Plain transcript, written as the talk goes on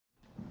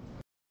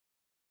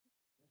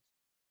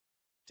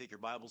Take your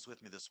Bibles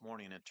with me this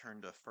morning and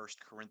turn to First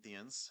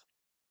Corinthians.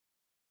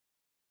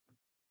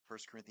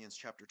 First Corinthians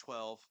chapter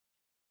 12.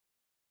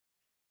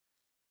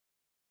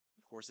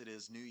 Of course, it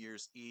is New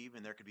Year's Eve,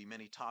 and there could be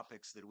many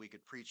topics that we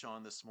could preach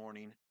on this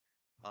morning.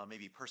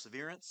 Maybe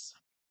perseverance,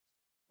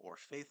 or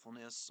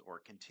faithfulness, or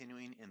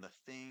continuing in the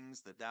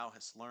things that thou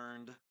hast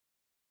learned.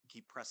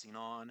 Keep pressing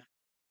on.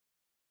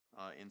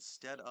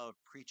 Instead of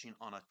preaching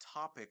on a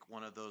topic,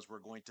 one of those, we're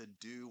going to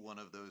do one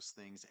of those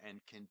things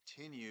and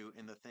continue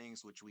in the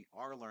things which we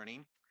are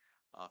learning.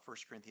 1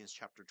 Corinthians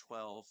chapter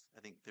 12. I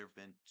think there have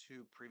been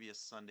two previous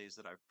Sundays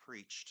that I've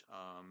preached,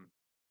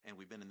 and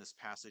we've been in this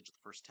passage,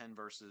 the first 10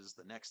 verses,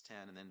 the next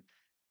 10, and then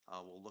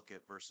we'll look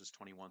at verses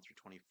 21 through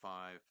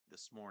 25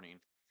 this morning.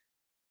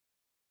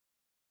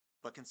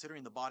 But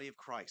considering the body of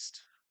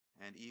Christ,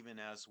 and even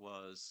as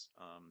was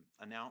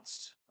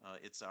announced,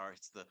 it's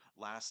the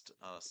last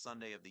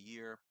Sunday of the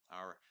year,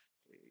 our,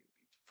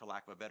 for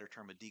lack of a better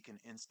term, a deacon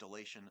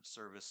installation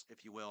service,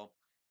 if you will.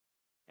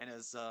 And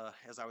as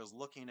I was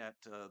looking at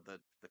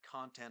the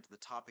content, the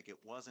topic, it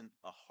wasn't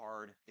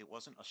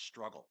a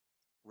struggle,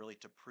 really,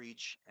 to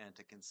preach and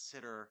to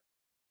consider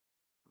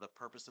the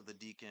purpose of the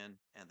deacon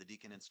and the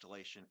deacon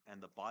installation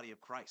and the body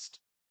of Christ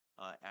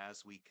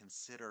as we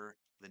consider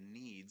the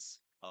needs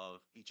of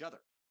each other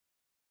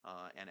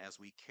and as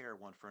we care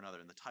one for another.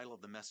 And the title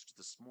of the message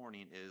this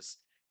morning is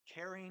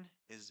 "Caring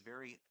is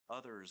Very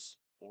Others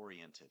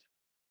Oriented."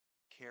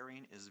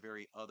 Caring is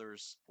very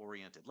others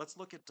oriented. Let's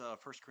look at 1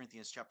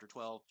 Corinthians chapter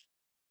 12.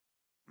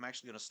 I'm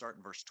actually going to start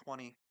in verse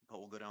 20, but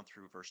we'll go down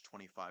through verse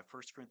 25.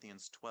 1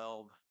 Corinthians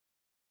 12,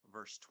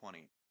 verse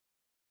 20.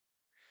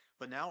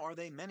 But now are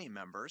they many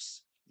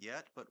members,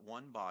 yet but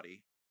one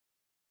body?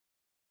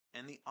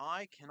 And the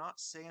eye cannot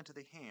say unto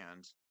the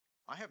hand,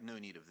 I have no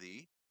need of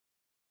thee,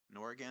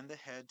 nor again the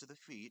head to the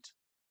feet,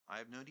 I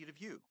have no need of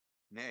you.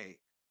 Nay,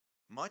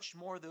 much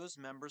more those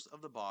members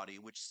of the body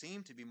which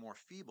seem to be more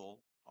feeble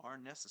are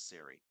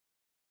necessary.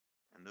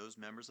 And those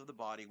members of the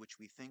body which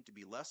we think to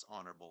be less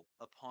honorable,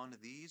 upon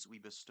these we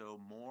bestow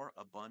more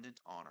abundant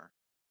honor,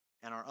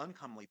 and our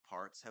uncomely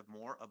parts have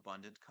more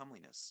abundant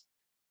comeliness.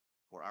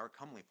 For our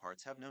comely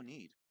parts have no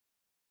need,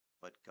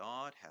 but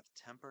God hath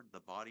tempered the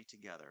body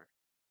together,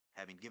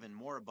 having given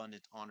more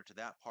abundant honor to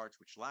that part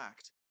which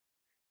lacked,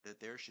 that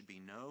there should be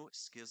no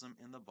schism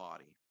in the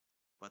body,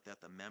 but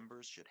that the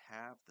members should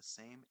have the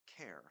same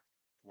care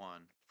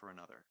one for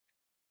another.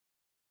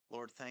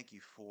 Lord, thank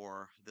you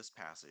for this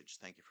passage.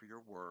 Thank you for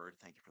your word.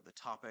 Thank you for the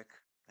topic.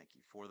 Thank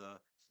you for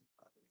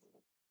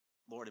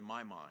Lord, in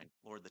my mind,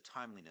 Lord, the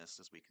timeliness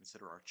as we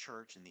consider our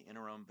church in the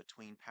interim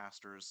between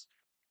pastors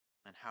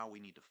and how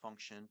we need to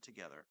function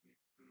together.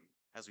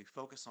 As we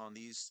focus on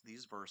these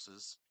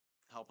verses,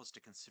 help us to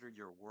consider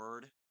your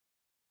word.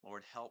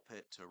 Lord, help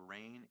it to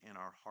reign in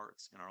our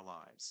hearts, in our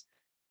lives.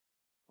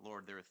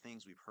 Lord, there are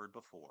things we've heard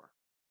before,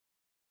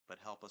 but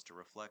help us to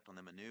reflect on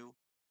them anew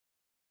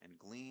and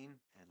glean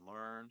and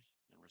learn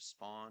and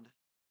respond.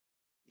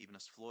 Even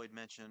as Floyd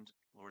mentioned,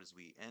 Lord, as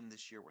we end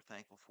this year, we're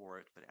thankful for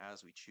it. But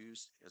as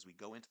we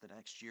go into the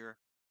next year,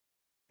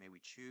 may we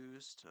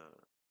choose to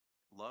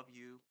love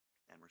you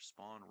and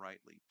respond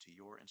rightly to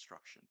your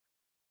instruction.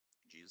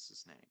 In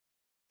Jesus' name,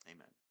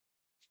 amen.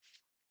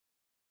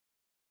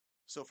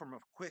 So from a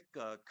quick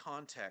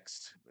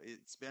context,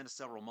 it's been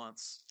several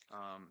months.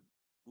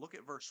 Look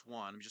at verse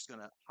 1. I'm just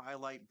going to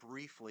highlight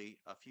briefly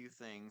a few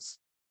things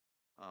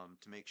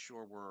to make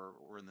sure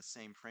we're in the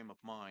same frame of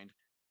mind.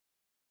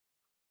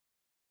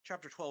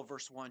 Chapter 12,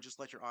 verse 1, just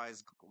let your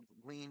eyes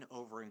glean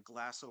over and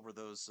glass over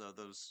those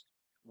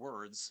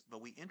words.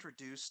 But we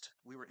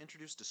were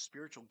introduced to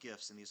spiritual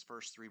gifts in these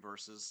first three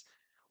verses.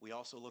 We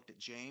also looked at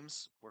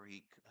James, where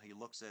he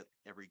looks at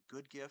every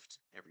good gift,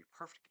 every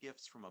perfect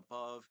gift from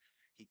above.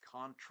 He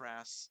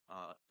contrasts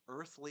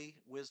earthly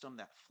wisdom,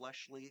 that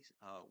fleshly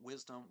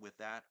wisdom, with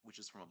that which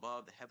is from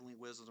above, the heavenly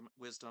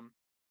wisdom.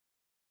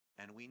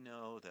 And we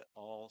know that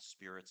all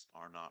spirits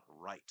are not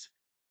right.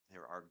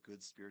 There are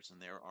good spirits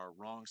and there are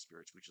wrong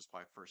spirits, which is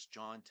why First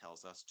John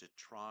tells us to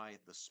try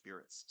the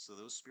spirits. So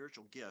those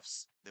spiritual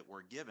gifts that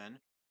we're given,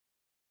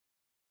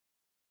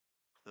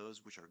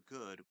 those which are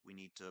good, we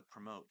need to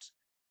promote.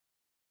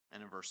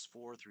 And in verse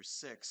 4 through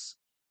 6,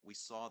 we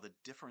saw the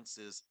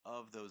differences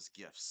of those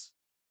gifts.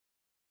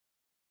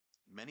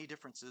 Many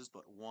differences,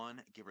 but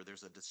one giver.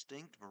 There's a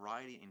distinct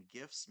variety in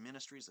gifts,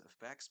 ministries,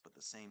 effects, but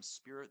the same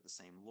Spirit, the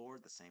same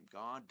Lord, the same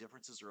God.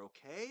 Differences are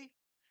okay.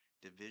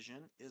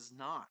 Division is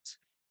not.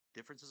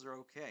 Differences are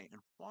okay.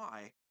 And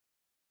why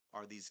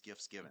are these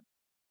gifts given?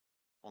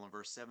 Well, in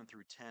verse 7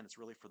 through 10, it's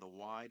really for the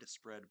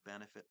widespread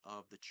benefit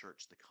of the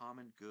church, the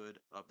common good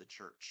of the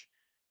church.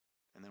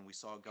 And then we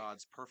saw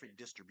God's perfect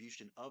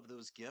distribution of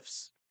those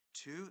gifts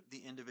to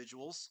the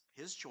individuals,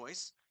 his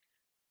choice.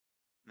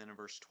 And then in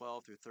verse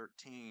 12 through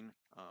 13,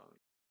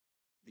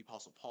 the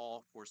Apostle Paul,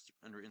 of course,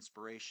 under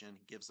inspiration,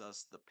 gives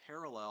us the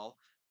parallel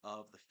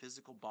of the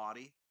physical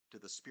body to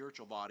the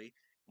spiritual body.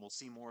 And we'll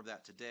see more of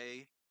that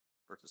today.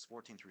 Verses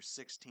 14 through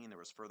 16, there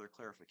was further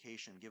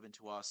clarification given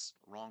to us,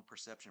 wrong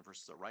perception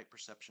versus the right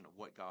perception of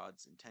what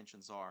God's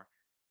intentions are.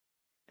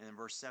 And in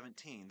verse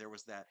 17, there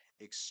was that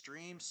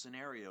extreme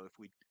scenario.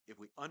 If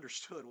we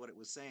understood what it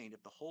was saying,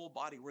 if the whole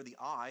body were the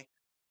eye,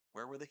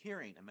 where were the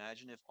hearing?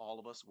 Imagine if all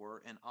of us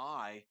were an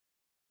eye.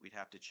 We'd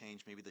have to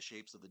change maybe the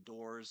shapes of the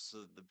doors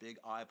so the big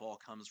eyeball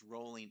comes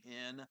rolling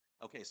in.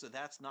 Okay, so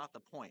that's not the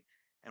point.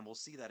 And we'll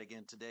see that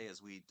again today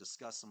as we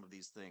discuss some of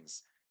these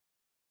things.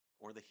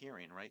 Or the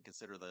hearing, right?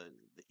 Consider the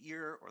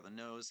ear or the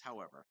nose,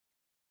 however.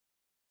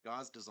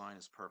 God's design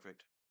is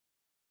perfect.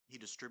 He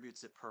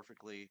distributes it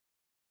perfectly.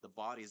 The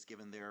body is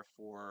given there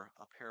for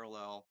a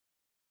parallel,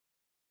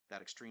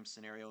 that extreme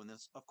scenario. And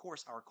this, of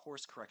course, our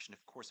course correction.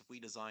 Of course, if we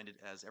designed it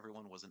as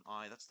everyone was an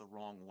eye, that's the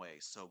wrong way.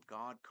 So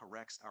God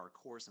corrects our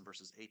course in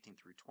verses 18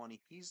 through 20.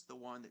 He's the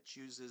one that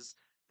chooses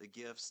the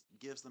gifts,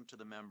 gives them to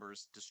the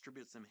members,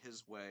 distributes them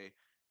his way.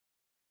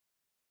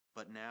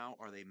 But now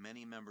are they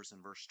many members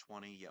in verse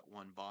 20, yet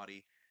one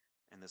body?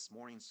 And this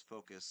morning's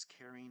focus,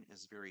 caring,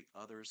 is very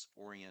others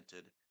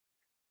oriented.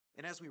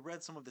 And as we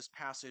read some of this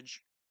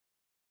passage,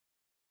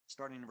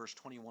 starting in verse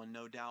 21,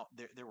 no doubt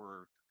there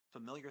were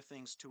familiar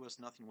things to us.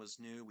 Nothing was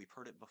new. We've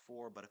heard it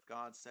before, but if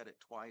God said it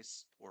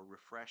twice or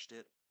refreshed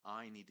it,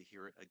 I need to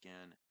hear it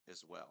again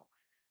as well.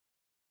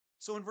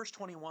 So in verse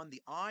 21,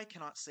 the eye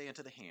cannot say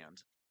unto the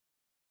hand,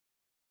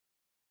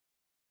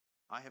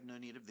 I have no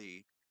need of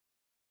thee,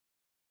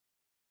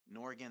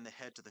 nor again the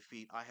head to the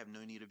feet, I have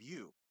no need of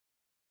you.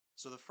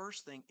 So the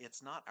first thing,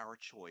 it's not our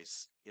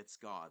choice, it's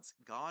God's.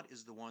 God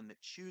is the one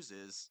that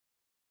chooses,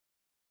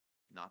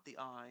 not the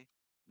eye,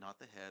 not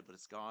the head, but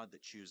it's God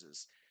that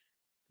chooses.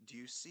 Do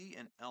you see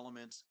an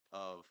element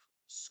of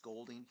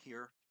scolding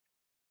here?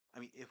 I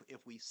mean,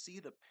 if we see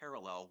the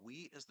parallel,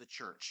 we as the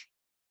church,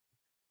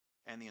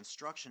 and the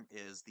instruction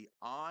is the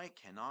eye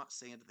cannot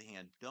say unto the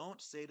hand,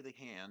 don't say to the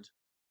hand,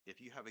 if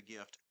you have a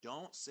gift,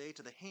 don't say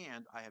to the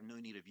hand, I have no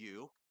need of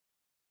you.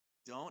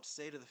 Don't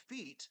say to the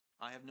feet,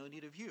 I have no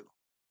need of you.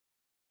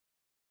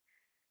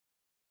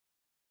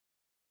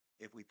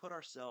 If we put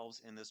ourselves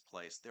in this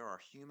place, there are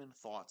human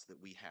thoughts that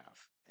we have.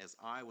 As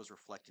I was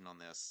reflecting on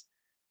this,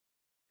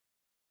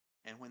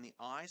 and when the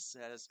eye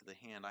says to the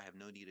hand, I have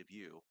no need of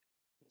you,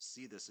 we'll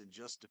see this in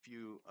just a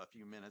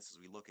few minutes as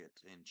we look at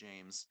in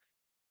James,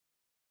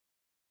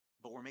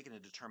 but we're making a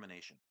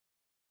determination.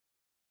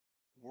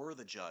 We're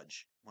the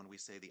judge when we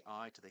say the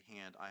eye to the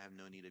hand, I have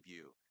no need of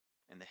you.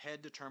 And the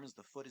head determines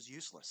the foot is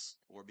useless,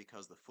 or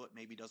because the foot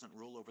maybe doesn't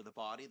rule over the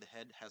body, the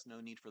head has no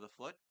need for the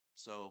foot,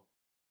 so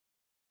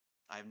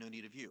I have no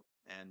need of you.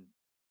 And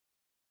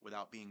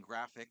without being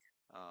graphic,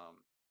 um,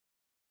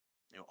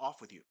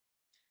 off with you.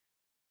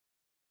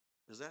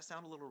 Does that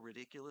sound a little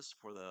ridiculous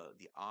for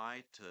the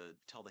eye to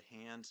tell the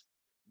hand,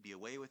 be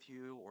away with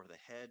you, or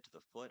the head to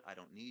the foot, I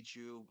don't need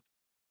you.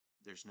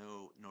 There's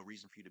no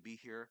reason for you to be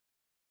here.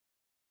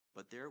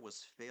 But there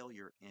was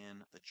failure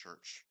in the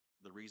church.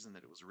 The reason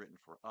that it was written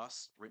for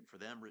us, written for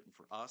them, written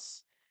for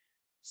us.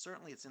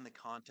 Certainly it's in the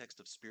context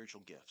of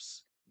spiritual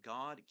gifts.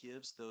 God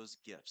gives those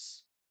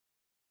gifts.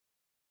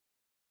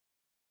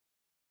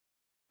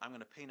 I'm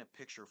going to paint a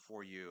picture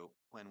for you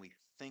when we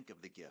think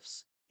of the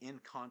gifts in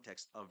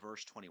context of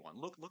verse 21.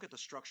 Look at the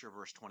structure of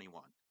verse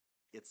 21.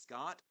 It's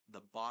got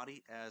the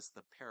body as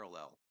the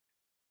parallel,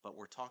 but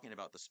we're talking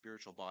about the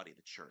spiritual body,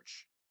 the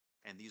church.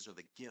 And these are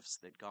the gifts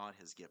that God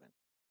has given.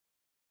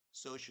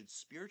 So should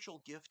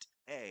spiritual gift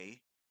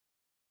A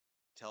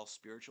tell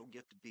spiritual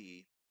gift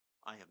B,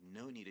 I have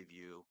no need of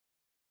you,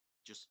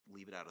 just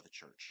leave it out of the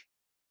church?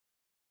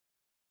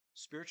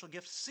 Spiritual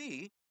gift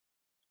C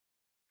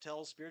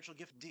tells spiritual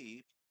gift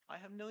D, I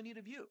have no need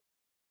of you.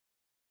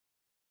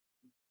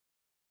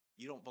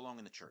 You don't belong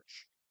in the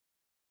church.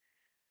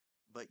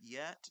 But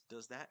yet,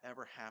 does that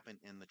ever happen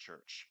in the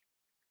church?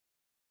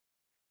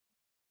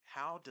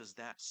 How does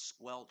that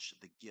squelch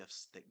the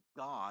gifts that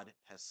God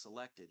has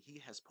selected?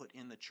 He has put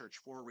in the church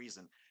for a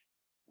reason.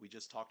 We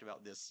just talked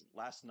about this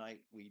last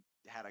night. We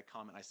had a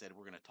comment. I said,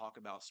 we're going to talk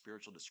about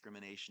spiritual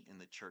discrimination in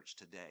the church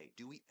today.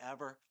 Do we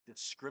ever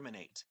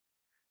discriminate?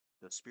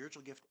 Does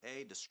spiritual gift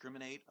A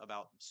discriminate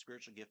about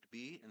spiritual gift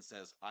B and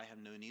says, I have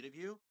no need of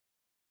you?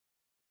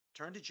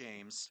 Turn to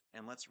James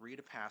and let's read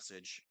a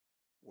passage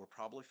we're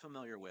probably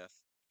familiar with.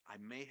 I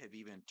may have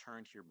even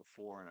turned here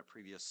before in a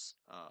previous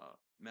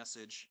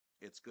message.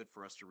 It's good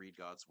for us to read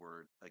God's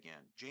word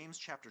again. James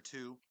chapter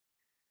 2.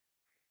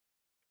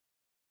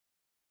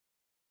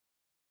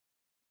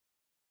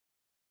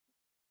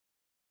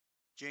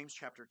 James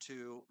chapter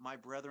 2, my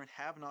brethren,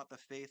 have not the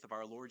faith of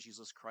our Lord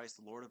Jesus Christ,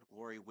 the Lord of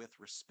glory, with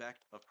respect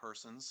of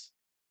persons,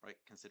 right?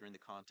 Considering the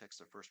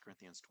context of 1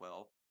 Corinthians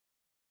 12.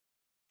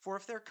 For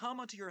if there come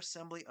unto your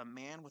assembly a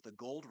man with a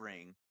gold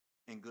ring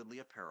and goodly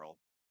apparel,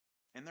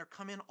 and there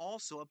come in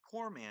also a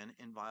poor man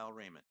in vile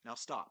raiment. Now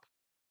stop.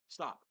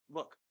 Stop.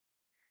 Look.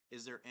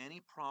 Is there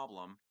any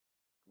problem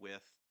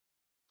with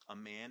a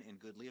man in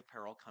goodly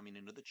apparel coming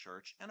into the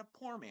church and a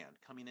poor man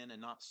coming in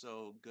and not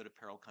so good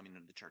apparel coming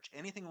into the church?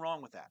 Anything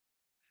wrong with that?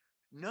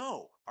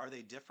 No. Are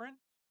they different?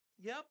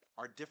 Yep.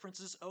 Are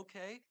differences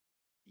okay?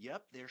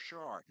 Yep, there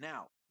sure are.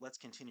 Now, let's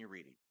continue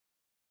reading.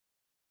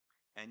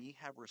 And ye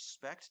have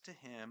respect to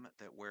him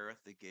that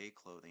weareth the gay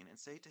clothing, and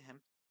say to him,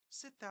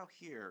 Sit thou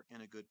here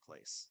in a good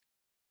place,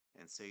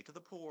 and say to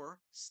the poor,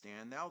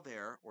 stand thou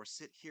there, or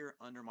sit here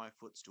under my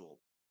footstool.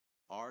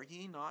 Are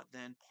ye not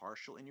then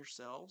partial in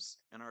yourselves,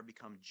 and are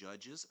become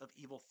judges of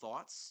evil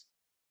thoughts?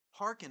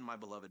 Hearken, my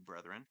beloved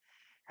brethren,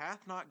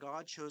 hath not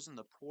God chosen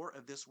the poor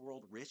of this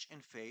world rich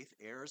in faith,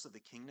 heirs of the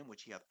kingdom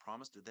which he hath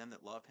promised to them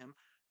that love him?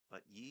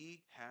 But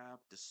ye have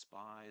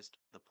despised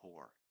the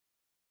poor.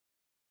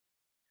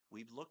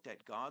 We've looked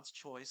at God's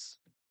choice.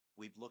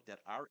 We've looked at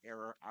our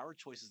error, our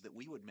choices that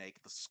we would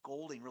make, the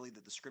scolding really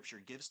that the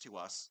scripture gives to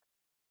us.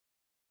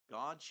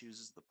 God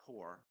chooses the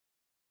poor.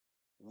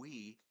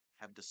 We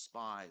have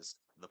despised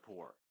the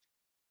poor.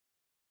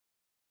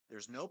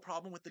 There's no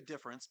problem with the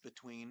difference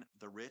between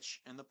the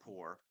rich and the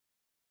poor,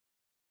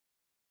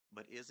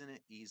 but isn't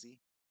it easy?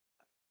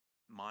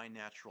 My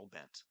natural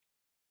bent.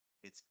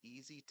 It's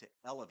easy to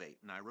elevate,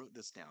 and I wrote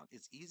this down.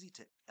 It's easy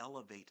to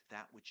elevate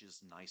that which is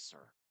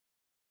nicer.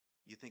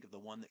 You think of the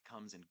one that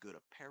comes in good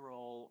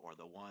apparel or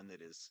the one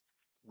that is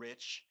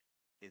rich.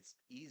 It's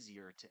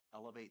easier to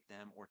elevate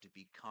them or to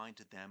be kind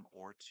to them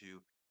or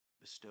to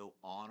bestow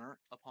honor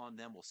upon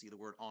them. We'll see the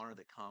word honor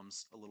that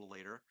comes a little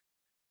later.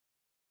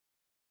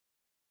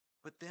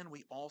 But then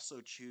we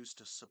also choose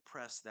to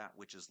suppress that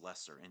which is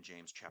lesser in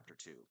James chapter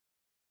 2,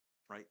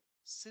 right?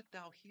 Sit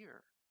thou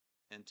here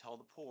and tell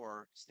the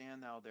poor,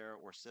 stand thou there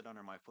or sit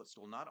under my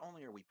footstool. Not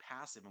only are we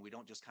passive and we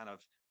don't just kind of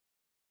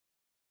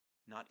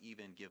not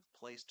even give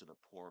place to the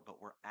poor,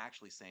 but we're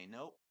actually saying,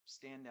 nope,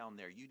 stand down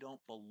there. You don't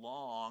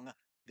belong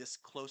this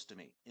close to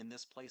me in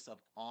this place of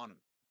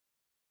honor.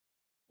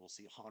 We'll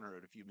see honor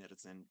in a few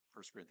minutes in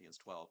 1 Corinthians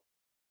 12.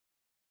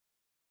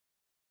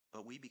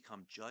 But we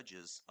become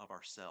judges of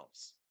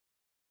ourselves.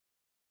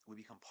 We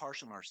become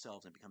partial in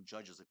ourselves and become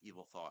judges of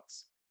evil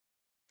thoughts.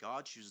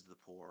 God chooses the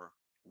poor.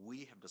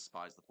 We have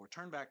despised the poor.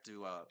 Turn back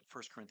to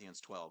 1 Corinthians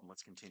 12 and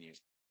let's continue.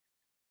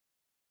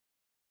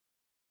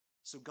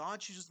 So God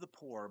chooses the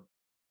poor,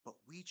 but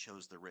we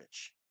chose the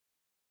rich.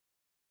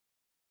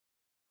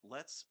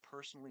 Let's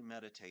personally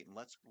meditate and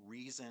let's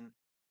reason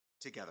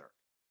together.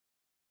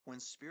 When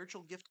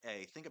spiritual gift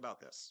A, think about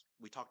this.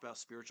 We talked about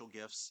spiritual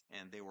gifts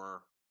and they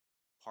were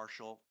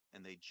partial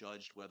and they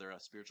judged whether a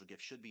spiritual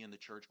gift should be in the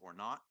church or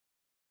not.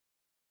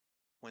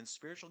 When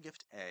spiritual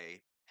gift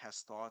A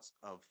has thoughts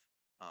of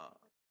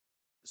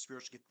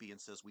spiritual gift B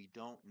and says, we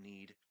don't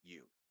need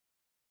you.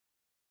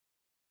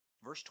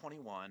 Verse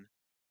 21,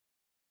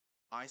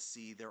 I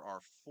see there are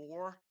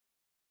 4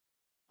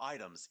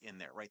 items in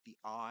there, right? The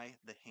eye,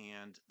 the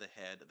hand, the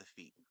head, the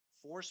feet.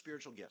 4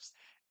 spiritual gifts.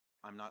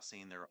 I'm not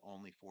saying there are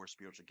only 4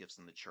 spiritual gifts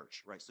in the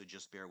church, right? So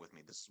just bear with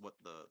me. This is what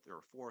there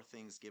are 4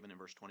 things given in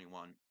verse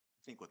 21.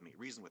 Think with me,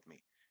 reason with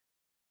me.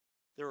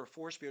 There are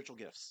 4 spiritual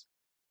gifts.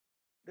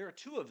 There are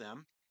 2 of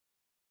them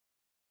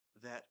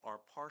that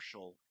are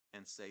partial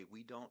and say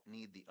we don't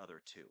need the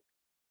other 2.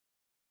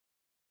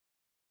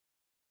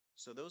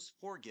 So those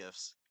 4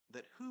 gifts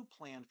that who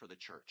planned for the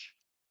church?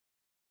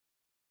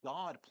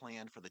 God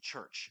planned for the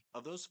church.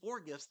 Of those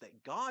 4 gifts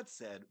that God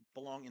said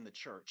belong in the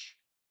church,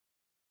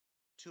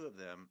 2 of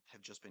them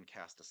have just been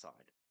cast aside.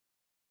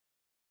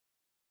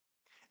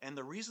 And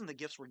the reason the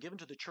gifts were given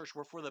to the church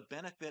were for the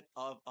benefit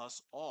of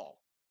us all.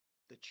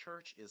 The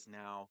church is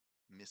now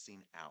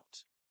missing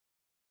out.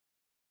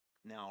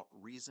 Now,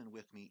 reason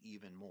with me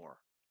even more.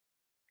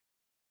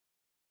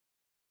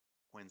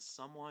 When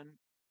someone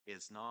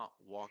is not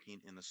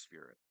walking in the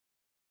Spirit,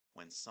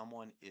 when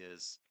someone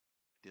is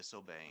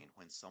disobeying,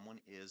 when someone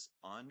is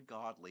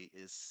ungodly,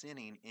 is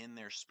sinning in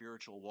their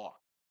spiritual walk,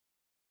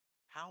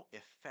 how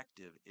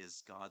effective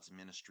is God's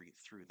ministry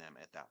through them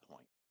at that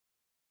point?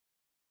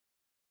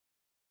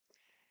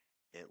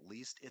 At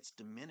least it's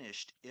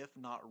diminished, if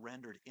not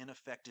rendered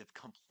ineffective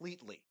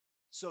completely.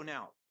 So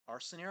now, our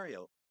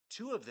scenario,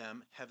 2 of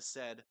them have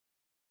said,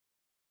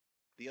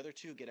 the other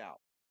 2 get out.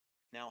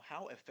 Now,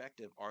 how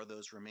effective are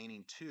those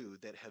remaining 2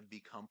 that have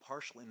become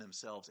partial in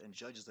themselves and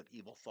judges of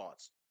evil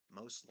thoughts?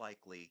 Most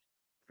likely,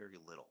 very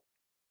little.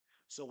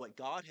 So what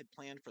God had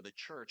planned for the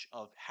church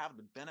of have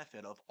the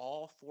benefit of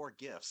all 4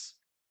 gifts,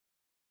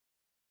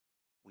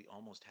 we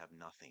almost have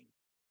nothing.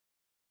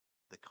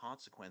 The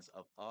consequence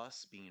of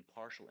us being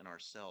partial in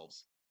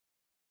ourselves,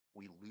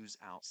 we lose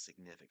out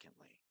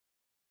significantly.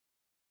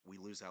 We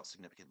lose out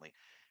significantly.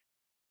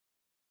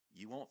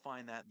 You won't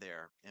find that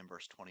there in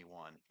verse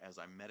 21. As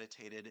I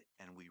meditated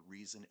and we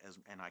reasoned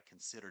and I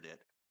considered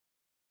it,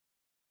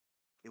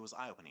 it was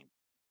eye-opening.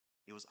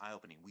 It was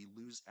eye-opening. We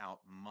lose out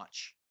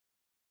much.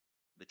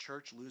 The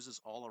church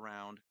loses all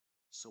around.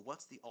 So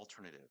what's the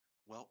alternative?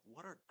 Well,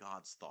 what are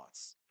God's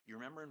thoughts? You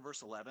remember in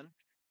verse 11?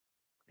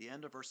 The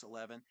end of verse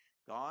 11,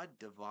 God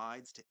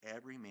divides to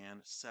every man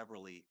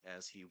severally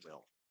as he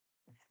will.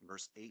 In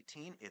verse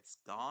 18, it's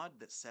God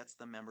that sets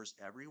the members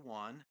every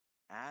one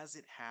as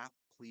it hath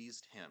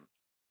pleased him.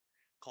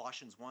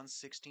 Colossians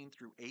 1:16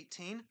 through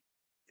 18,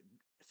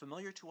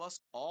 familiar to us,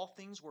 all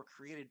things were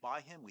created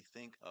by him. We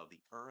think of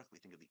the earth, we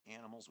think of the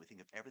animals, we think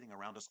of everything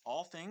around us.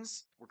 All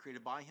things were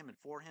created by him and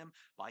for him.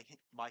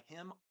 By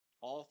him,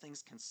 all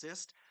things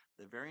consist.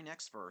 The very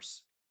next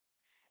verse,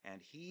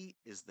 and he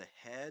is the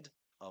head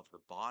of the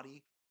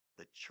body,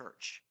 the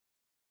church.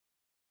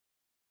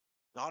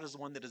 God is the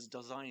one that is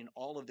designing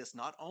all of this,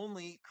 not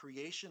only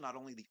creation, not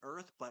only the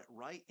earth, but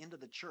right into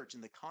the church.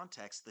 In the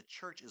context, the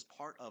church is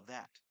part of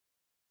that.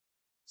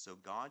 So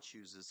God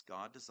chooses,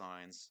 God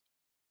designs,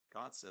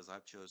 God says,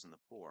 I've chosen the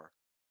poor,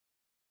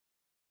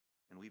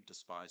 and we've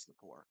despised the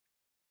poor.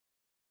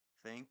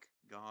 Think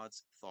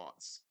God's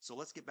thoughts. So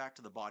let's get back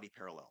to the body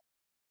parallel.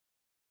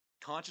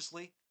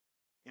 Consciously,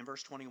 in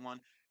verse 21,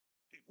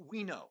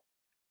 we know,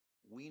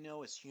 we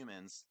know as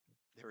humans,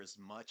 there is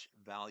much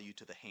value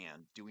to the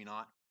hand, do we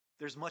not?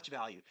 There's much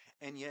value.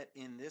 And yet,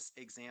 in this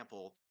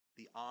example,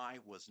 the eye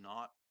was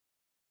not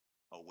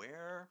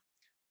aware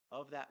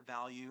of that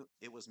value.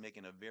 It was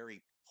making a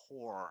very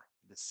poor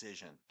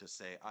decision to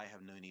say, I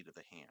have no need of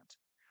the hand.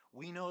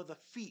 We know the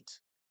feet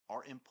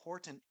are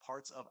important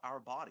parts of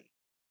our body.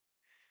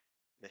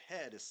 The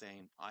head is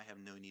saying, I have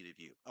no need of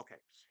you. Okay.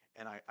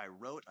 And I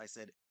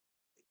said,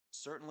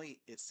 certainly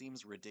it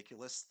seems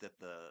ridiculous that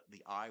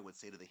the eye would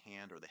say to the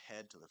hand or the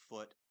head to the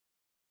foot,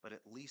 but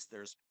at least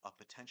there's a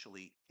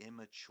potentially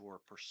immature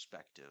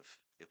perspective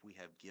if we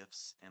have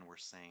gifts and we're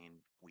saying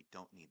we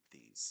don't need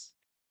these.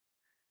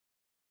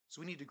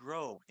 So we need to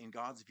grow in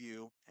God's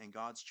view and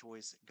God's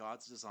choice,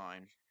 God's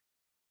design,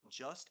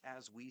 just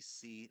as we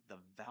see the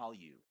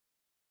value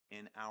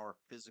in our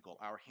physical,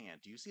 our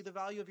hand. Do you see the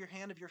value of your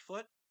hand, of your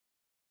foot?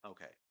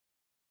 Okay.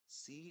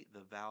 See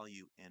the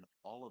value in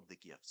all of the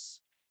gifts.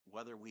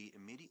 Whether we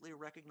immediately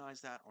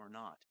recognize that or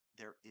not,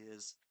 there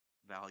is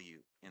value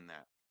in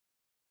that.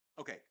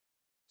 Okay,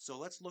 so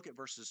let's look at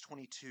verses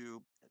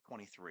 22 and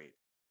 23.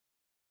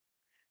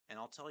 And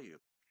I'll tell you,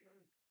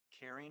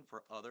 caring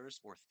for others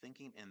or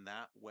thinking in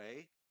that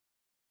way,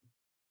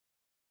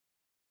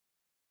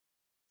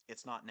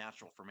 it's not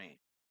natural for me.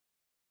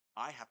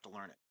 I have to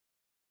learn it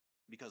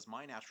because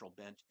my natural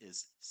bent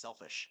is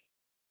selfish.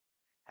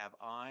 Have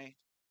I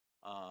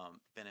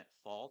been at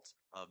fault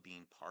of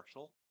being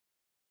partial?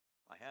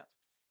 I have.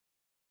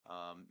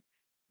 Um,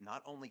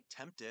 not only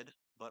tempted,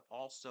 but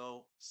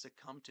also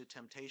succumb to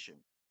temptation.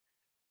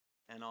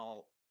 And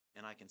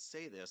I can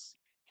say this,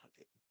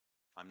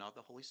 I'm not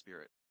the Holy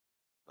Spirit,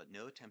 but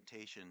no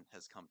temptation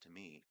has come to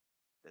me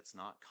that's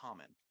not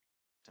common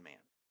to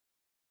man.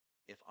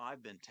 If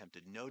I've been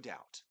tempted, no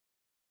doubt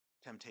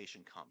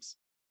temptation comes.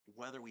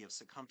 Whether we have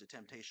succumbed to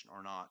temptation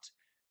or not,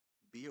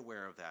 be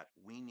aware of that.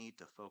 We need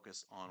to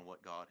focus on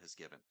what God has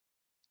given.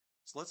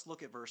 So let's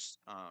look at verse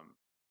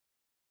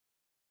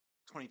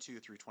 22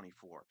 through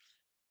 24.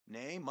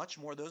 Nay, much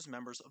more those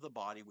members of the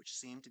body which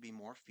seem to be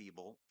more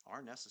feeble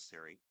are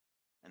necessary,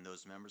 and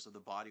those members of the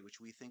body which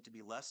we think to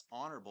be less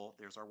honorable,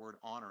 there's our word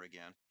honor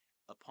again,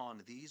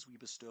 upon these we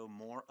bestow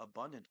more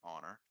abundant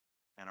honor,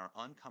 and our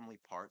uncomely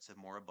parts have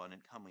more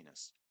abundant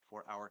comeliness,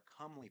 for our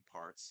comely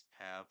parts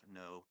have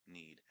no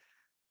need.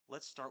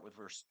 Let's start with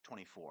verse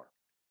 24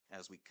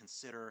 as we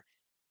consider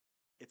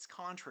it's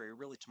contrary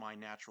really to my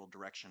natural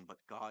direction,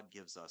 but God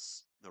gives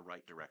us the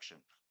right direction.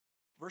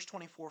 Verse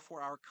 24,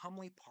 for our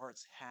comely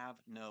parts have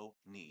no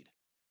need.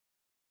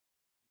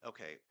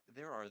 Okay,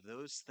 there are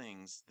those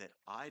things that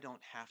I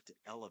don't have to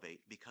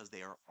elevate because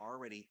they are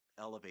already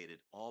elevated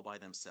all by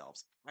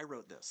themselves. I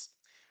wrote this.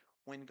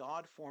 When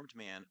God formed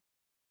man,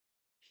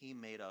 he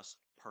made us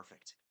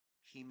perfect.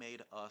 He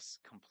made us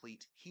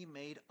complete. He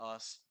made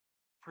us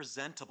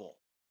presentable.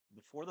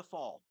 Before the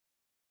fall,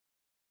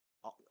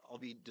 I'll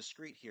be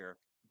discreet here,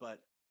 but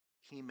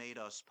he made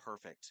us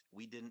perfect.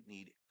 We didn't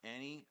need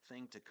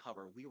anything to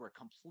cover. We were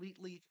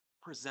completely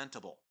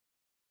presentable.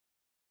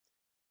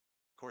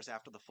 Of course,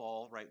 after the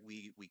fall, right,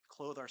 we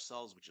clothe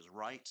ourselves, which is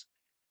right.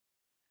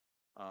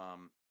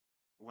 Um,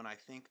 when I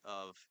think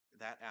of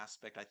that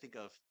aspect, I think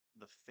of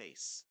the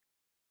face.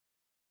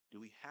 Do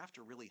we have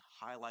to really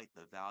highlight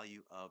the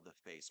value of the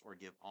face or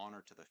give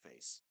honor to the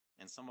face?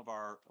 And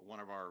one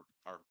of our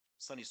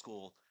Sunday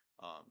school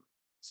um,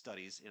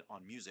 studies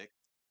on music,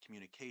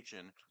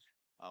 communication,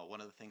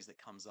 one of the things that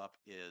comes up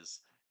is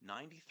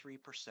 93%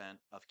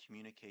 of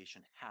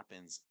communication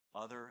happens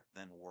other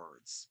than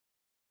words.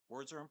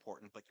 Words are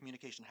important, but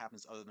communication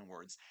happens other than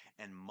words.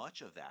 And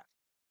much of that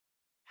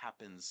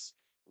happens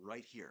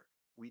right here.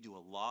 We do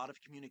a lot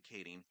of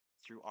communicating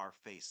through our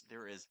face.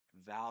 There is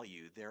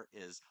value, there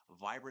is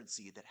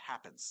vibrancy that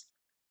happens.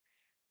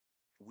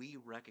 We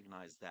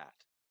recognize that.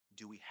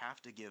 Do we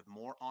have to give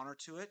more honor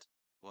to it?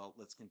 Well,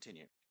 let's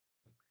continue.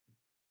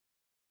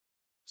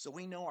 So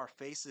we know our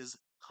face is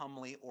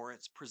comely or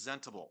it's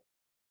presentable.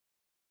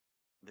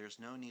 There's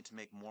no need to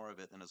make more of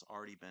it than has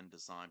already been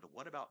designed. But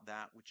what about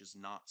that which is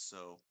not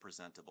so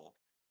presentable?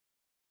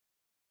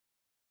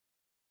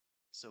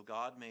 So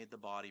God made the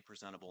body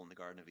presentable in the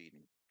Garden of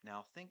Eden.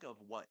 Now think of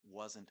what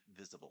wasn't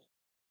visible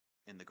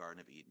in the Garden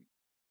of Eden.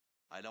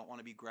 I don't want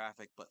to be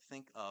graphic, but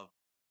think of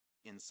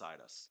inside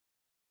us.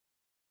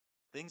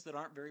 Things that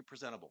aren't very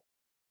presentable.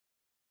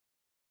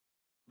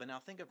 But now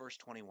think of verse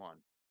 21.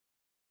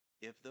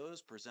 If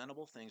those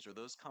presentable things or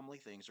those comely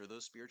things or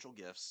those spiritual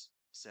gifts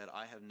said,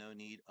 I have no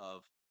need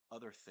of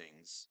other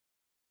things,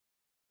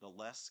 the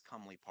less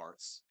comely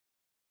parts,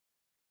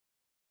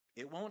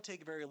 it won't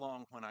take very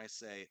long when I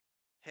say,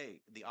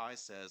 hey, the eye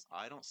says,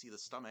 I don't see the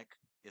stomach.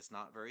 It's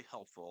not very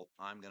helpful.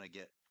 I'm going to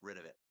get rid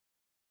of it,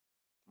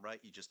 right?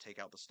 You just take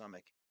out the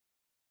stomach.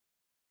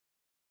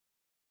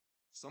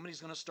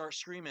 Somebody's going to start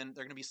screaming.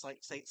 They're going to be like,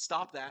 say,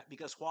 stop that.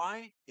 Because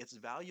why? It's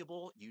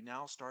valuable. You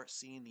now start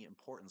seeing the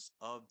importance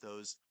of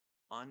those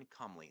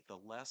uncomely, the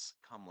less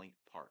comely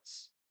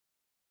parts.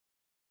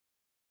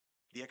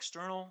 The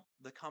external,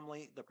 the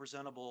comely, the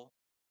presentable,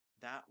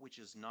 that which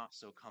is not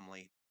so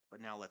comely.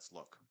 But now let's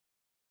look.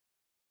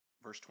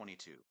 Verse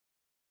 22.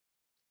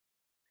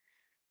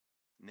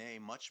 Nay,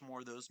 much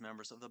more those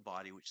members of the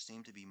body which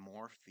seem to be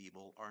more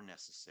feeble are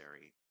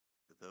necessary.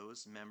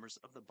 Those members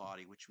of the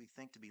body which we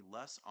think to be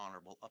less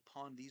honorable,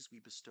 upon these we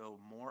bestow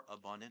more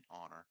abundant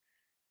honor,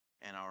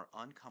 and our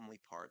uncomely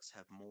parts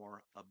have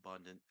more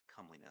abundant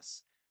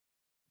comeliness.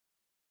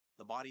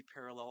 The body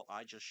parallel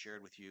I just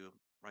shared with you,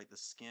 right? The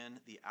skin,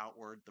 the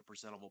outward, the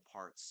presentable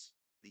parts,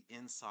 the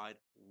inside,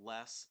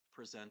 less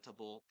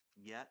presentable,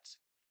 yet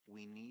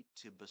we need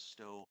to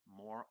bestow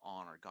more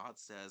honor. God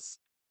says,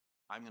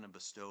 I'm going to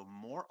bestow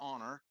more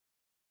honor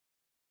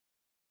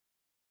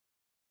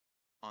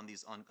on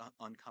these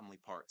uncomely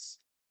parts.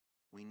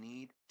 We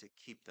need to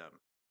keep them.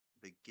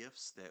 The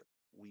gifts that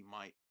we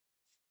might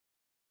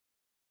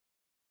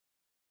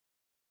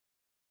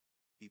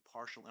be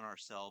partial in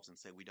ourselves and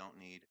say we don't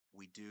need,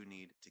 we do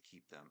need to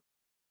keep them.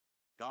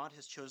 God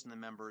has chosen the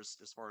members,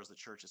 as far as the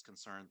church is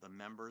concerned, the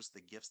members,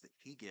 the gifts that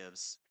He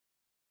gives.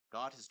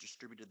 God has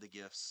distributed the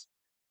gifts.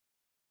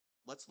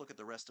 Let's look at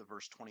the rest of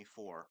verse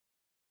 24.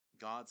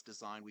 God's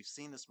design, we've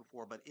seen this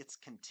before, but it's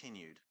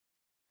continued.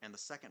 And the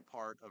second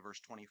part of verse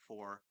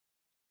 24,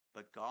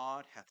 but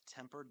God hath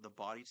tempered the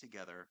body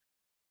together,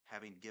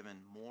 having given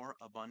more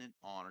abundant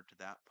honor to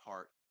that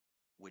part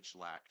which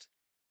lacked.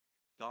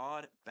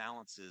 God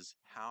balances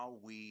how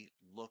we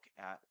look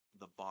at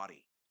the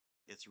body.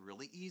 It's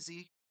really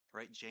easy,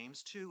 right?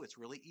 James 2, it's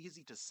really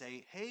easy to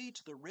say, hey,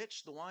 to the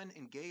rich, the one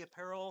in gay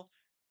apparel,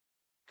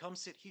 come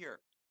sit here.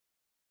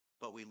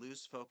 But we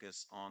lose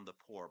focus on the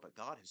poor. But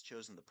God has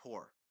chosen the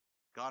poor.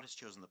 God has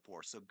chosen the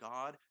poor. So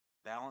God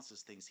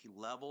balances things. He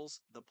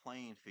levels the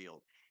playing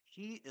field.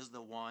 He is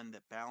the one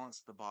that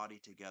balanced the body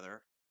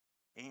together.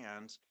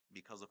 And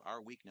because of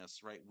our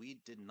weakness, right, we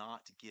did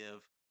not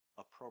give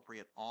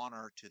appropriate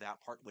honor to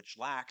that part which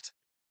lacked.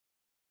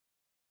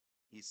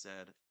 He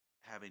said,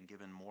 having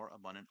given more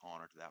abundant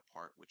honor to that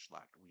part which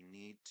lacked. We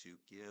need to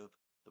give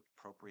the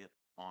appropriate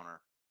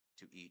honor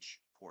to each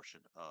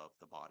portion of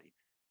the body.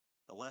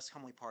 The less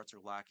comely parts are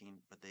lacking,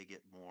 but they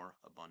get more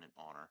abundant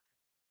honor.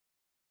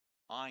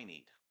 I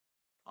need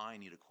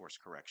a course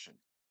correction.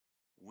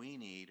 We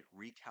need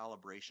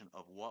recalibration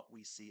of what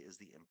we see as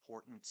the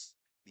importance,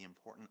 the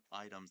important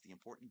items, the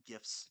important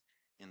gifts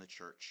in the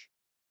church.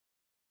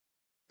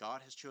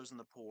 God has chosen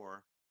the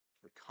poor.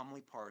 The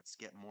comely parts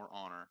get more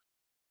honor.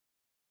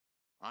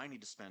 I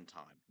need to spend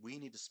time. We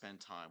need to spend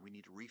time. We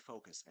need to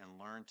refocus and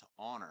learn to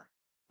honor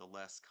the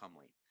less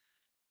comely.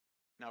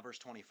 Now, verse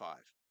 25.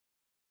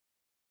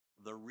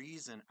 The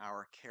reason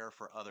our care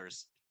for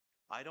others,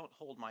 I don't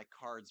hold my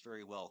cards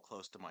very well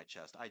close to my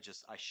chest. I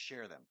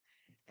share them.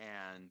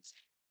 And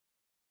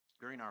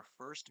during our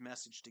first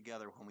message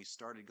together, when we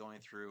started going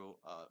through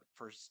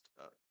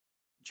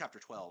chapter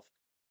 12,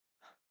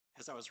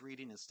 as I was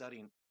reading and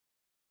studying,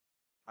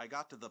 I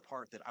got to the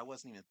part that I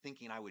wasn't even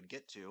thinking I would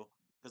get to,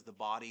 because the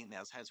body, and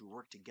as we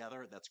work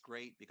together, that's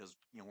great, because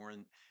we're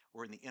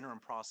in the interim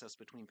process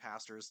between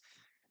pastors.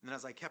 And then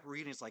as I kept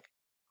reading, it's like,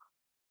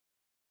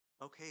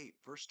 okay,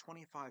 verse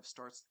 25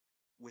 starts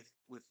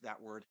with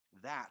that word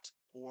that,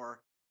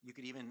 or you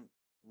could even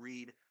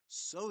read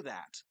so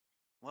that.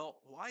 Well,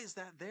 why is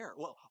that there?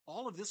 Well,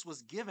 all of this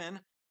was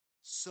given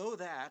so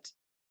that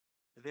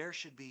there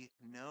should be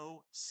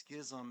no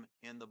schism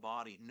in the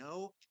body.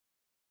 No,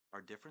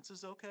 are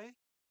differences okay?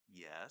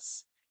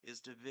 Yes. Is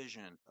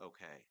division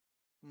okay?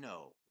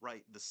 No,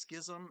 right? The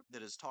schism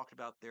that is talked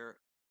about there,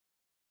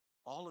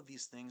 all of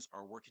these things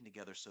are working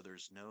together so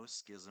there's no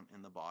schism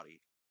in the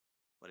body.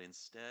 But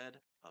instead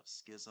of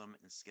schism,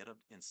 instead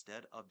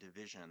of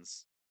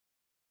divisions,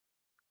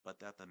 but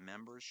that the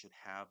members should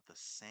have the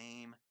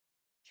same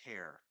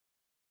care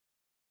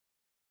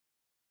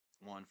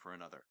one for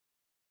another.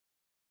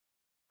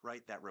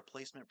 Right? That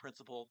replacement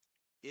principle.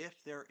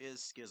 If there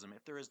is schism,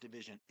 if there is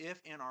division, if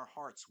in our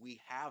hearts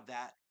we have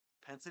that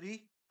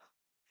propensity,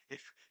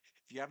 if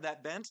you have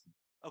that bent,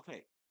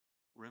 okay,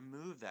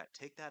 remove that,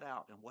 take that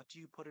out. And what do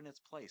you put in its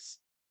place?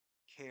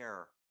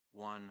 Care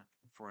one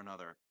for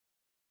another.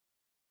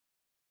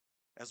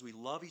 As we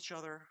love each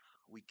other,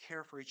 we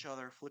care for each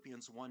other.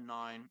 Philippians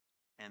 1:9.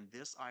 And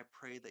this I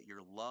pray that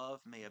your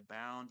love may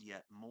abound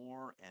yet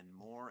more and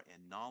more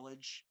in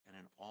knowledge and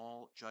in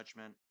all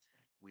judgment.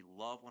 We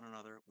love one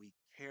another. We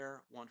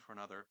care one for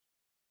another.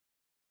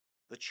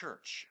 The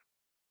church,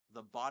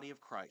 the body of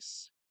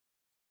Christ,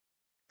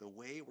 the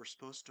way we're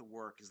supposed to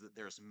work is that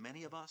there's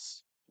many of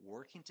us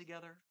working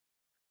together,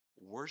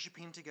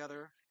 worshiping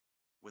together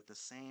with the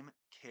same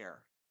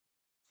care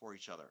for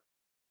each other.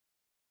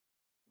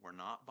 We're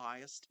not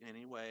biased in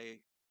any way.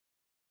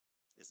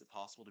 Is it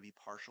possible to be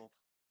partial?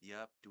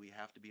 Yep. Do we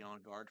have to be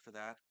on guard for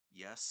that?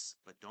 Yes,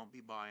 but don't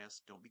be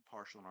biased. Don't be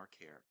partial in our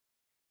care.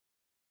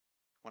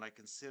 When I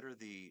consider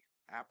the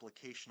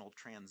applicational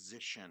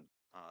transition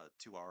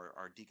to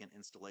our deacon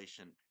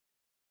installation,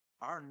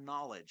 our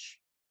knowledge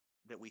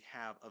that we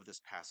have of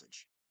this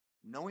passage,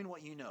 knowing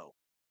what you know,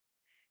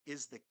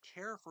 is the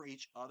care for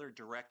each other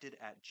directed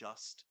at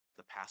just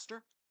the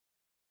pastor?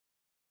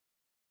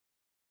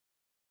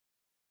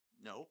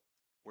 No.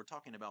 We're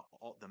talking about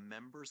all the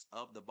members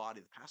of the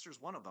body. The pastor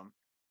is one of them,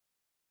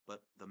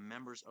 but the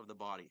members of the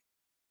body.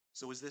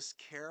 So is this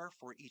care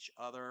for each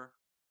other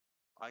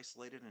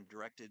isolated and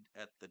directed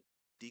at the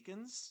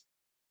deacons?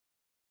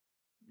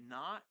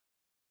 Not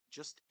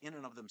just in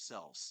and of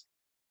themselves.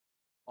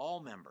 All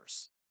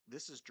members.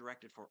 This is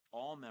directed for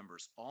all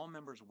members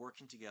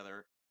working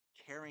together,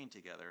 caring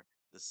together,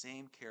 the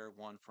same care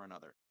one for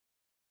another.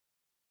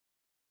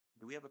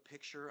 Do we have a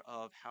picture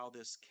of how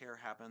this care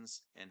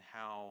happens and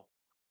how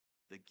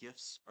the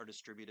gifts are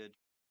distributed?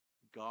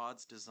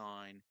 God's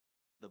design,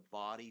 the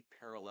body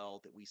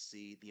parallel that we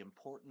see, the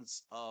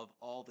importance of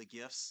all the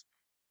gifts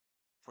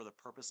for the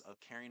purpose of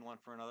caring one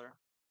for another.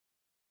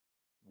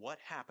 What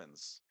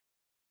happens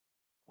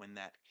when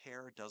that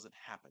care doesn't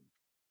happen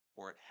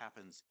or it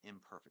happens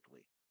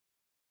imperfectly?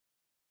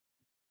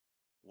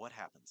 What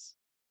happens?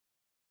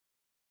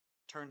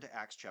 Turn to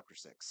Acts chapter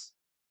 6.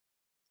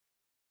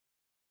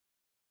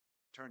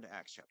 Turn to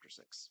Acts chapter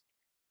 6.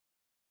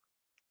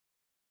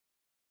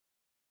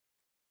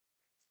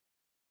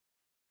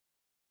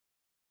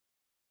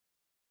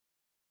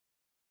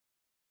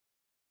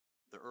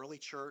 The early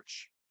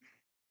church,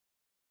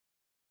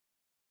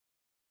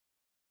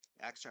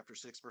 Acts chapter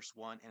 6, verse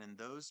 1, and in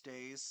those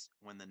days,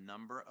 when the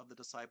number of the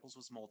disciples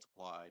was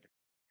multiplied,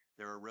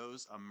 there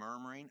arose a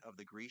murmuring of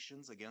the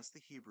Grecians against the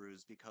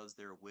Hebrews because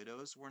their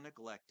widows were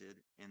neglected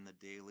in the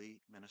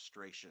daily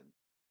ministration.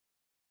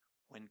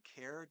 When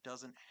care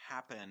doesn't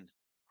happen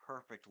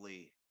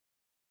perfectly,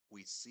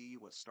 we see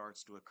what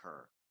starts to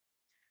occur.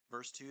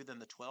 Verse 2, then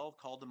the 12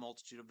 called the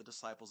multitude of the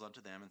disciples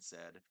unto them and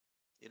said,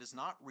 it is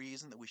not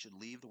reason that we should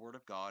leave the word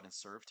of God and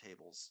serve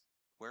tables.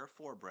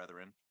 Wherefore,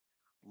 brethren,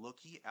 look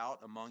ye out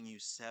among you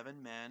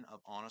 7 men of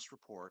honest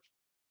report,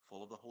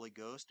 full of the Holy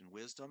Ghost and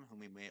wisdom, whom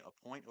we may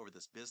appoint over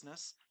this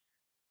business.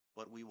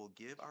 But we will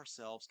give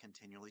ourselves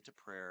continually to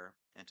prayer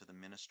and to the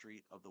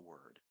ministry of the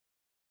word.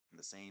 And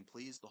the saying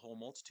pleased the whole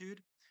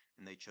multitude,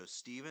 and they chose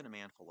Stephen, a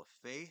man full of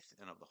faith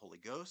and of the Holy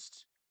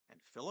Ghost, and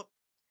Philip,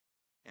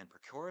 and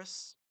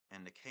Prochorus,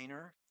 and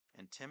Nicanor,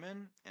 and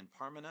Timon, and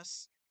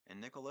Parmenas, and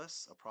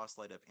Nicholas, a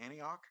proselyte of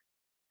Antioch,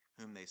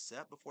 whom they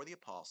set before the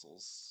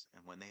apostles,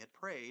 and when they had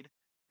prayed,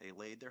 they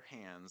laid their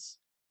hands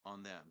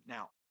on them.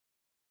 Now,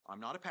 I'm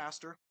not a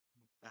pastor.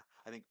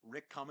 I think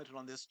Rick commented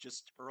on this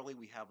just early.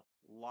 We have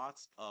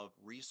lots of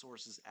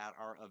resources at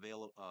our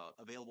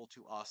available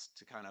to us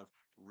to kind of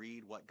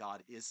read what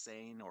God is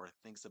saying or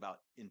thinks about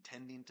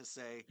intending to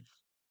say.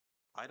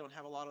 I don't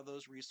have a lot of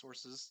those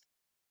resources.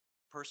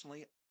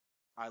 Personally,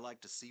 I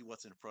like to see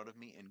what's in front of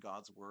me in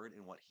God's word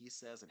and what he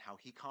says and how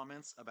he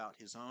comments about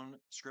his own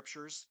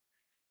scriptures.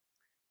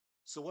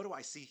 So what do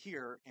I see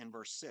here in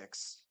verse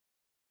 6?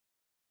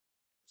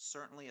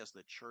 Certainly as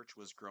the church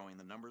was growing,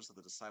 the numbers of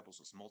the disciples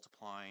was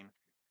multiplying,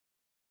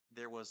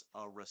 there was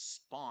a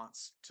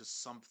response to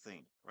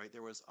something, right?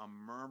 There was a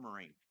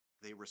murmuring.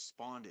 They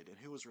responded. And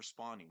who was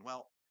responding?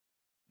 Well,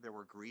 there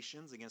were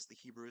Grecians against the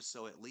Hebrews,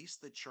 so at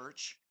least the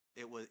church,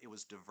 it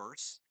was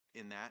diverse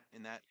in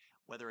that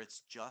whether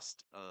it's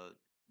just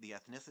the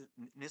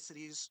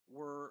ethnicities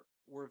were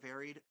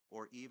varied,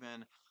 or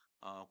even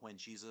when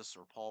Jesus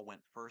or Paul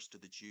went first to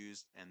the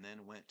Jews and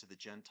then went to the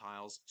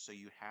Gentiles. So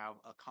you have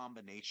a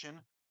combination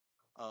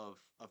of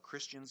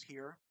Christians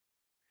here,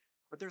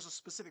 but there's a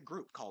specific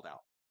group called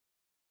out.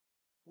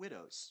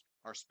 Widows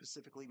are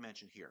specifically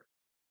mentioned here.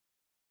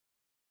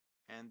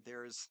 And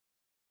there's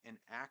an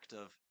act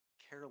of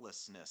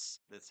carelessness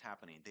that's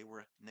happening. They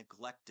were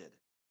neglected.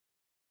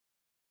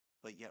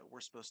 But yet we're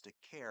supposed to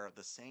care,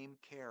 the same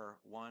care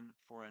one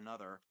for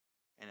another.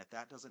 And if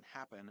that doesn't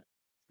happen,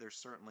 there's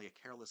certainly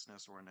a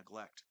carelessness or a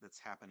neglect that's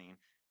happening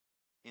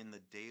in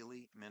the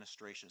daily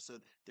ministration. So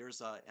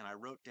and I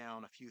wrote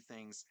down a few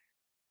things.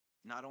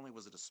 Not only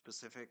was it a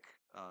specific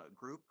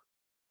group,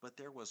 but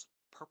there was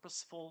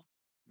purposeful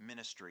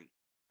ministry.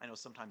 I know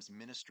sometimes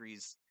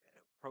ministries,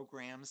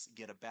 programs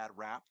get a bad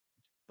rap,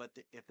 but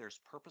if there's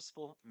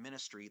purposeful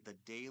ministry, the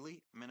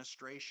daily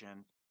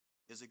ministration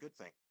is a good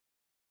thing.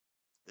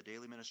 The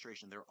daily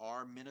ministration, there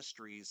are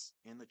ministries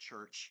in the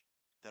church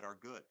that are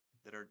good,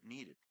 that are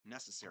needed,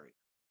 necessary.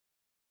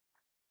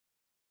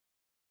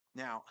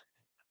 Now,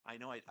 I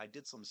know I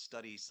did some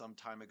study some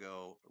time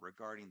ago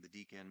regarding the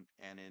deacon,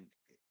 and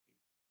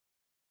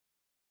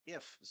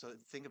so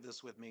think of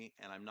this with me,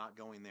 and I'm not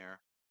going there.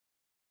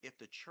 If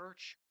the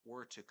church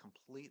were to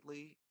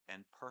completely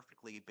and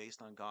perfectly,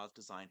 based on God's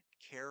design,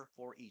 care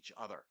for each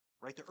other,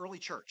 right? The early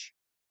church,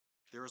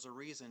 there is a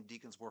reason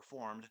deacons were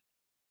formed,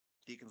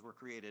 deacons were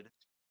created.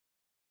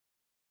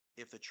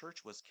 If the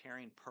church was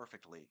caring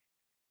perfectly,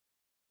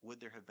 would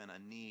there have been a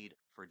need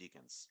for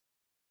deacons?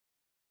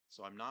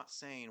 So I'm not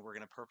saying we're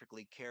going to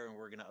perfectly care and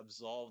we're going to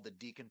absolve the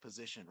deacon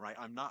position, right?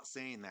 I'm not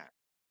saying that.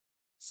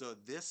 So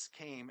this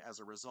came as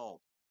a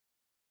result,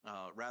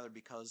 rather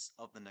because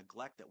of the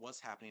neglect that was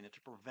happening, and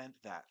to prevent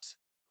that,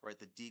 right?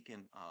 The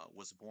deacon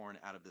was born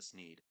out of this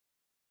need.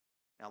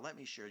 Now, let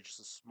me share just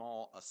a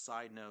small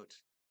side note.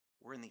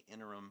 We're in the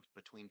interim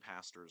between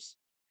pastors.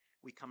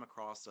 We come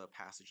across a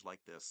passage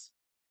like this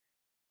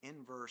in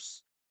in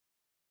verse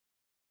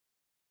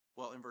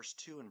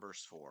 2 and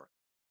verse 4.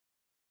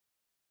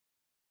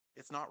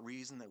 It's not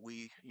reason that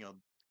we,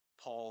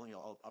 Paul,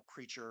 a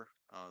preacher,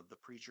 the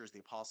preachers, the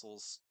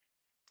apostles,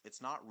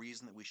 it's not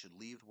reason that we should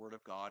leave the word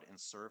of God and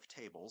serve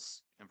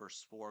tables in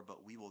verse 4,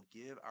 but we will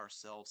give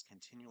ourselves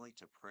continually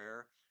to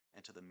prayer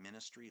and to the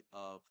ministry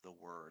of the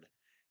word.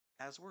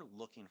 As we're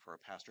looking for a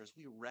pastor, as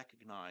we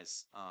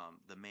recognize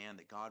the man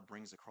that God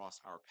brings across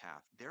our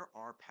path, there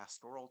are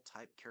pastoral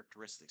type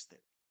characteristics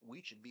that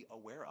we should be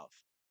aware of,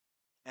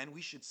 and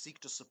we should seek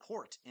to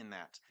support in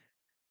that.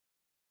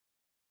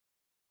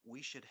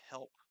 We should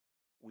help,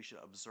 we should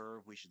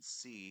observe, we should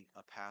see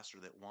a pastor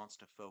that wants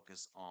to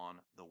focus on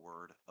the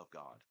word of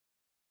God,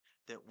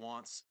 that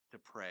wants to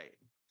pray.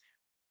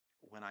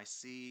 When I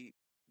see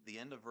the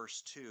end of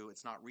verse 2,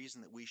 it's not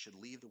reason that we should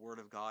leave the word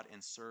of God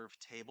and serve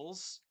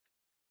tables.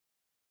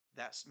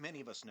 That's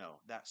many of us know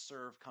that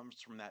serve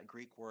comes from that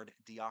Greek word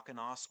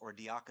diakonos or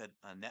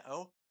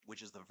diakoneo,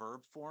 which is the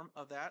verb form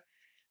of that.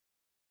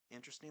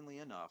 Interestingly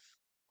enough,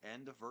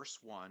 end of verse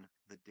 1,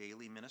 the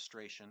daily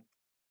ministration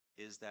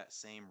is that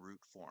same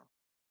root form,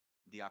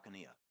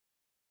 diakonia.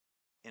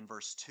 In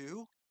verse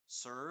 2,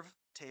 serve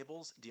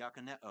tables,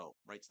 diakoneo,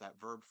 right? It's that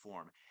verb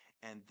form.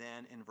 And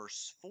then in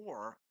verse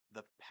 4,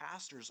 the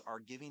pastors are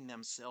giving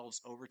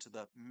themselves over to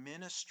the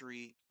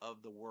ministry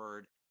of the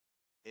word.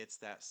 It's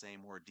that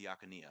same word,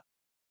 diakonia.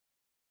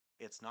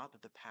 It's not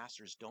that the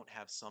pastors don't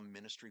have some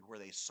ministry where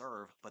they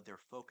serve, but they're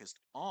focused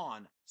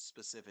on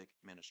specific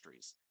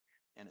ministries.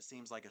 And it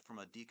seems like from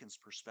a deacon's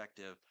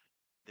perspective,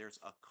 there's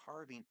a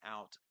carving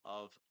out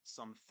of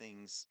some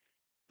things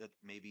that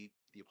maybe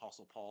the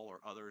Apostle Paul or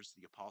others,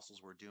 the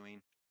apostles, were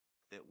doing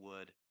that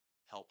would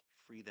help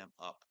free them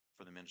up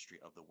for the ministry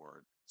of the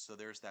word. So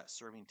there's that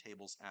serving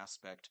tables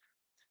aspect,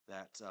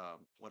 that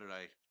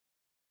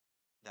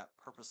that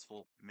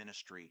purposeful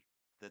ministry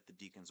that the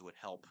deacons would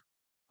help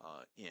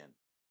in.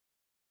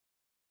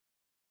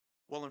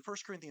 Well, in 1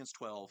 Corinthians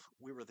 12,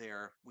 we were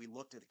there. We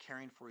looked at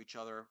caring for each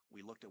other.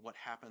 We looked at what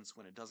happens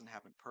when it doesn't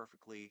happen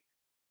perfectly.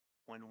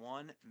 When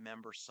one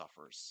member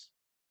suffers,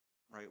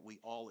 right, we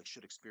all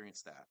should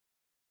experience that.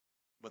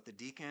 But the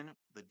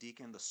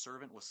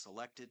servant was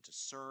selected to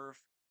serve,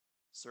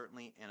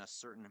 certainly in a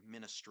certain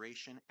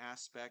ministration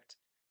aspect.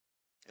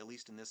 At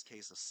least in this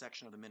case, a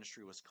section of the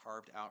ministry was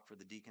carved out for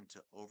the deacon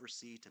to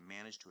oversee, to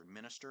manage, to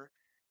administer,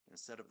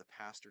 instead of the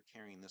pastor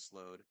carrying this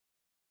load.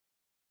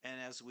 And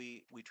as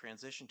we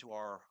transition to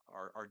our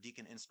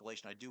deacon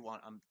installation,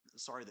 I'm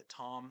sorry that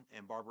Tom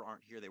and Barbara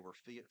aren't here. They were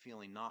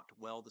feeling not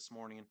well this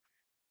morning.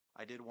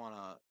 I did want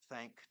to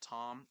thank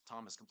Tom.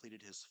 Tom has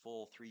completed his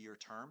full 3-year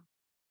term,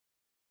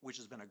 which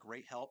has been a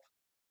great help.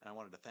 And I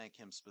wanted to thank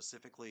him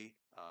specifically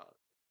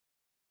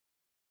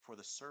for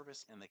the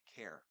service and the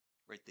care,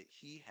 right, that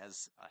he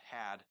has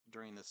had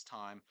during this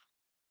time.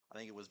 I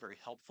think it was very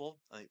helpful.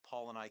 I think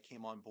Paul and I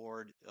came on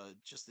board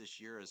just this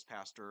year as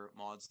Pastor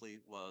Maudsley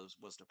was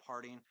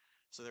departing.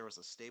 So there was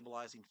a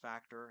stabilizing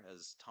factor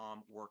as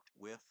Tom worked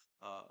with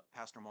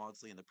Pastor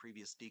Maudsley and the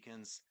previous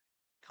deacons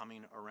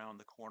coming around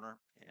the corner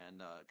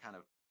and kind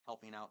of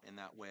helping out in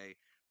that way.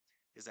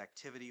 His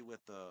activity with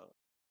the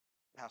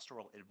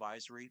pastoral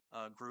advisory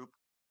group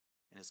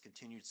and his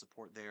continued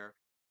support there.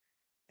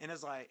 And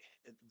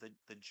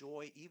the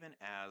joy, even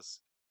as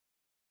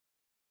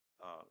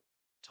uh,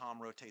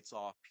 Tom rotates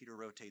off, Peter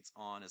rotates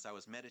on. As I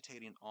was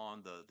meditating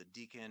on the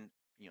deacon,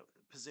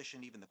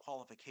 position, even the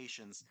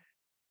qualifications,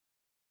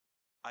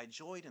 I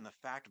joyed in the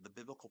fact of the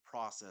biblical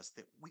process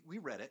that we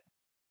read it,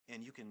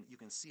 and you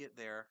can see it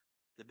there.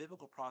 The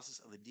biblical process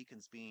of the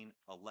deacons being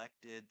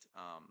elected,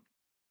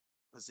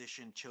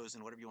 position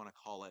chosen, whatever you want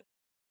to call it,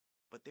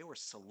 but they were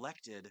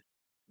selected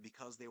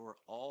because they were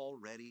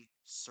already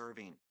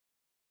serving.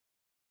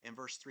 In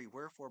verse 3,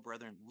 wherefore,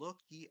 brethren, look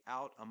ye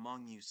out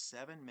among you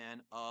 7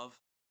 men of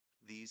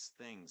these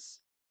things.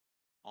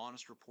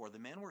 Honest rapport. The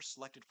men were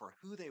selected for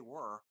who they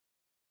were,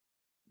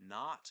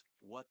 not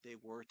what they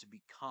were to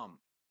become.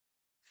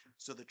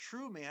 So the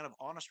true man of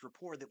honest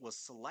rapport that was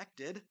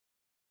selected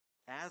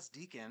as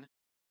deacon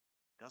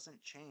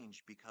doesn't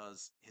change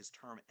because his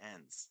term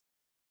ends.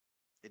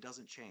 It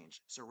doesn't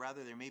change. So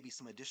rather, there may be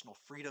some additional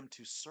freedom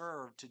to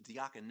serve, to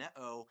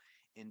diakoneo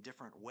in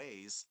different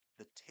ways.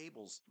 The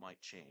tables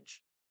might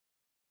change,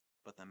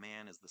 but the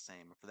man is the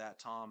same. And for that,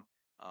 Tom,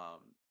 I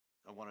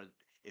want to,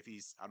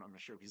 I'm not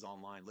sure if he's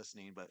online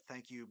listening, but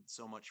thank you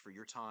so much for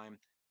your time.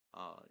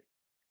 Uh,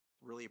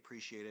 really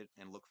appreciate it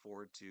and look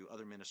forward to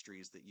other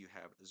ministries that you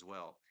have as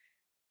well.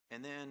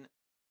 And then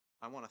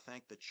I want to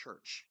thank the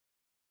church,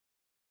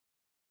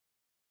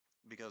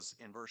 because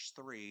in verse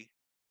 3,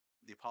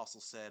 the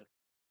apostle said,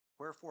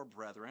 Wherefore,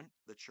 brethren,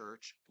 the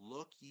church,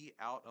 look ye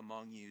out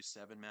among you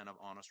 7 men of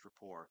honest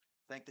rapport.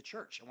 Thank the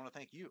church. I want to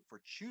thank you for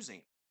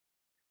choosing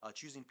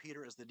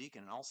Peter as the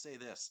deacon. And I'll say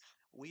this: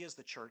 we as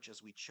the church,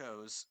 as we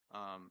chose,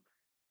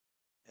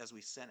 as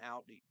we sent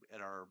out at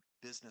our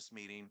business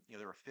meeting,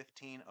 there were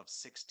 15 of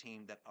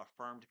 16 that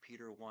affirmed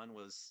Peter. One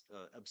was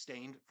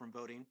abstained from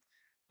voting,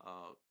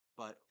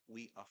 but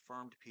we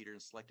affirmed Peter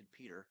and selected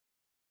Peter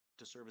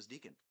to serve as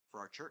deacon for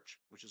our church,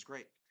 which is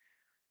great.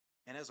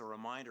 And as a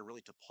reminder,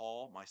 really, to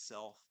Paul,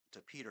 myself, to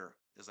Peter,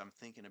 as I'm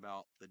thinking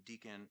about the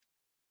deacon,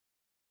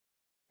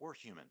 we're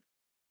human.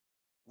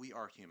 We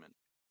are human,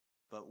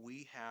 but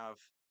we have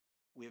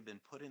been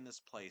put in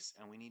this place,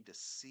 and we need to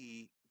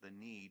see the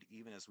need,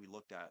 even as we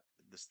looked at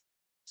this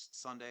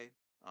Sunday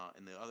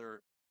and the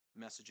other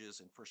messages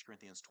in 1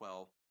 Corinthians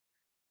 12,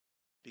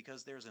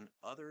 because there's an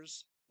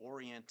others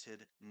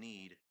oriented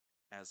need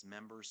as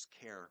members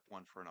care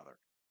one for another.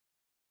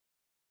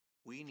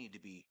 We need to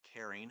be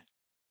caring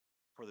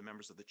for the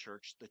members of the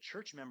church. The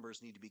church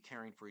members need to be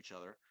caring for each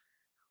other.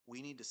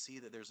 We need to see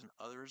that there's an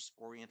others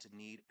oriented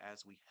need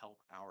as we help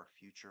our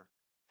future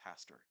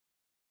pastor,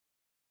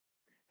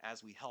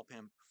 as we help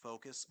him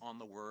focus on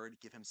the word,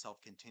 give himself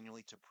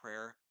continually to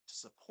prayer, to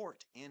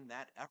support in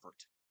that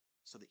effort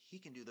so that he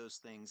can do those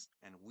things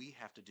and we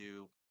have to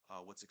do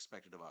what's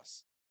expected of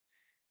us.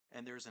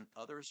 And there's an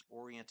others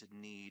oriented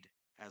need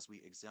as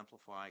we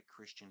exemplify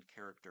Christian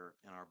character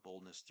and our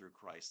boldness through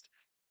Christ.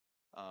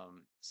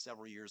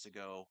 Several years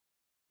ago,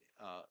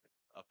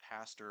 a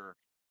pastor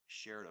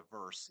shared a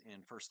verse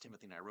in 1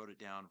 Timothy, and I wrote it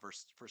down, 1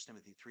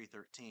 Timothy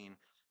 3:13,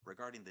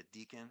 regarding the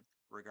deacon,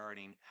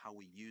 regarding how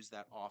we use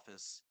that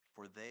office.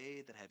 For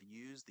they that have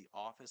used the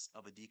office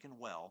of a deacon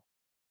well,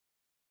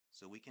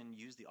 so we can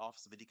use the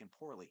office of a deacon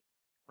poorly,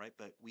 right?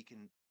 But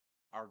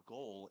our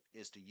goal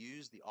is to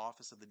use the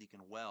office of the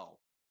deacon well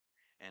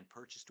and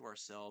purchase to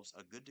ourselves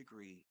a good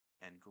degree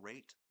and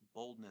great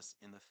boldness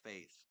in the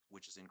faith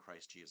which is in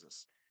Christ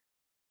Jesus.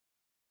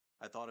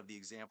 I thought of the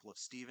example of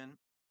Stephen,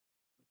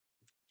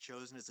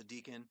 chosen as a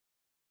deacon,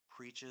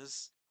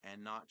 preaches,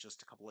 and not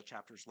just a couple of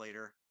chapters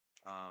later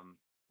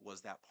was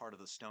that part of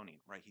the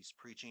stoning, right? He's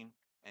preaching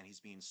and he's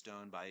being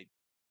stoned by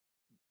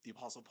the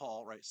Apostle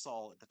Paul, right?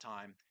 Saul at the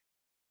time,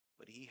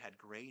 but he had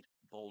great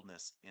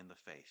boldness in the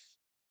faith.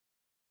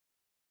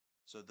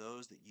 So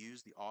those that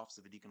use the office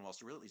of a deacon well,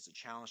 so really it's a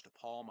challenge to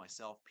Paul,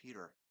 myself,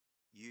 Peter,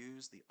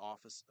 use the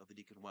office of the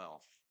deacon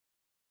well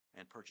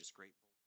and purchase great boldness.